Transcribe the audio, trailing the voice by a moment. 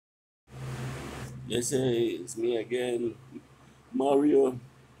Yes, hey, it's me again, Mario,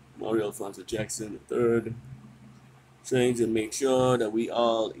 Mario Alphonso Jackson III, trying to make sure that we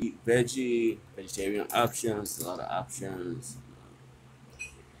all eat vegetarian options, a lot of options.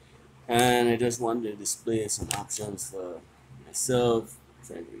 And I just wanted to display some options for myself,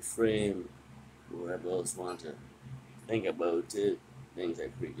 trying to reframe whoever else want to think about it, things I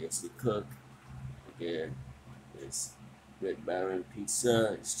previously cooked. Okay, it's Red Baron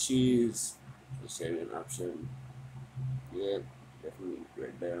pizza, it's cheese, vegetarian option. Yeah, definitely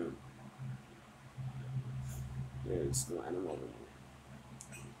Red Baron. There's no animal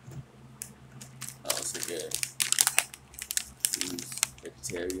in I also get these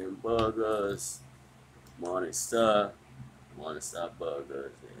vegetarian burgers, Morning Star, Morning Star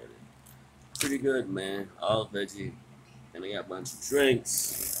burgers. Yeah, pretty good, man. All veggie. And they got a bunch of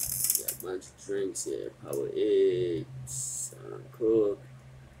drinks. Got a bunch of drinks here. Power eggs, Coke,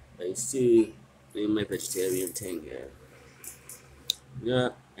 iced tea. Even my vegetarian thing here. Yeah,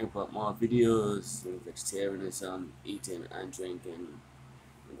 and put more videos with vegetarianism, eating and drinking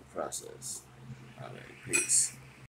in the process. Alright, peace.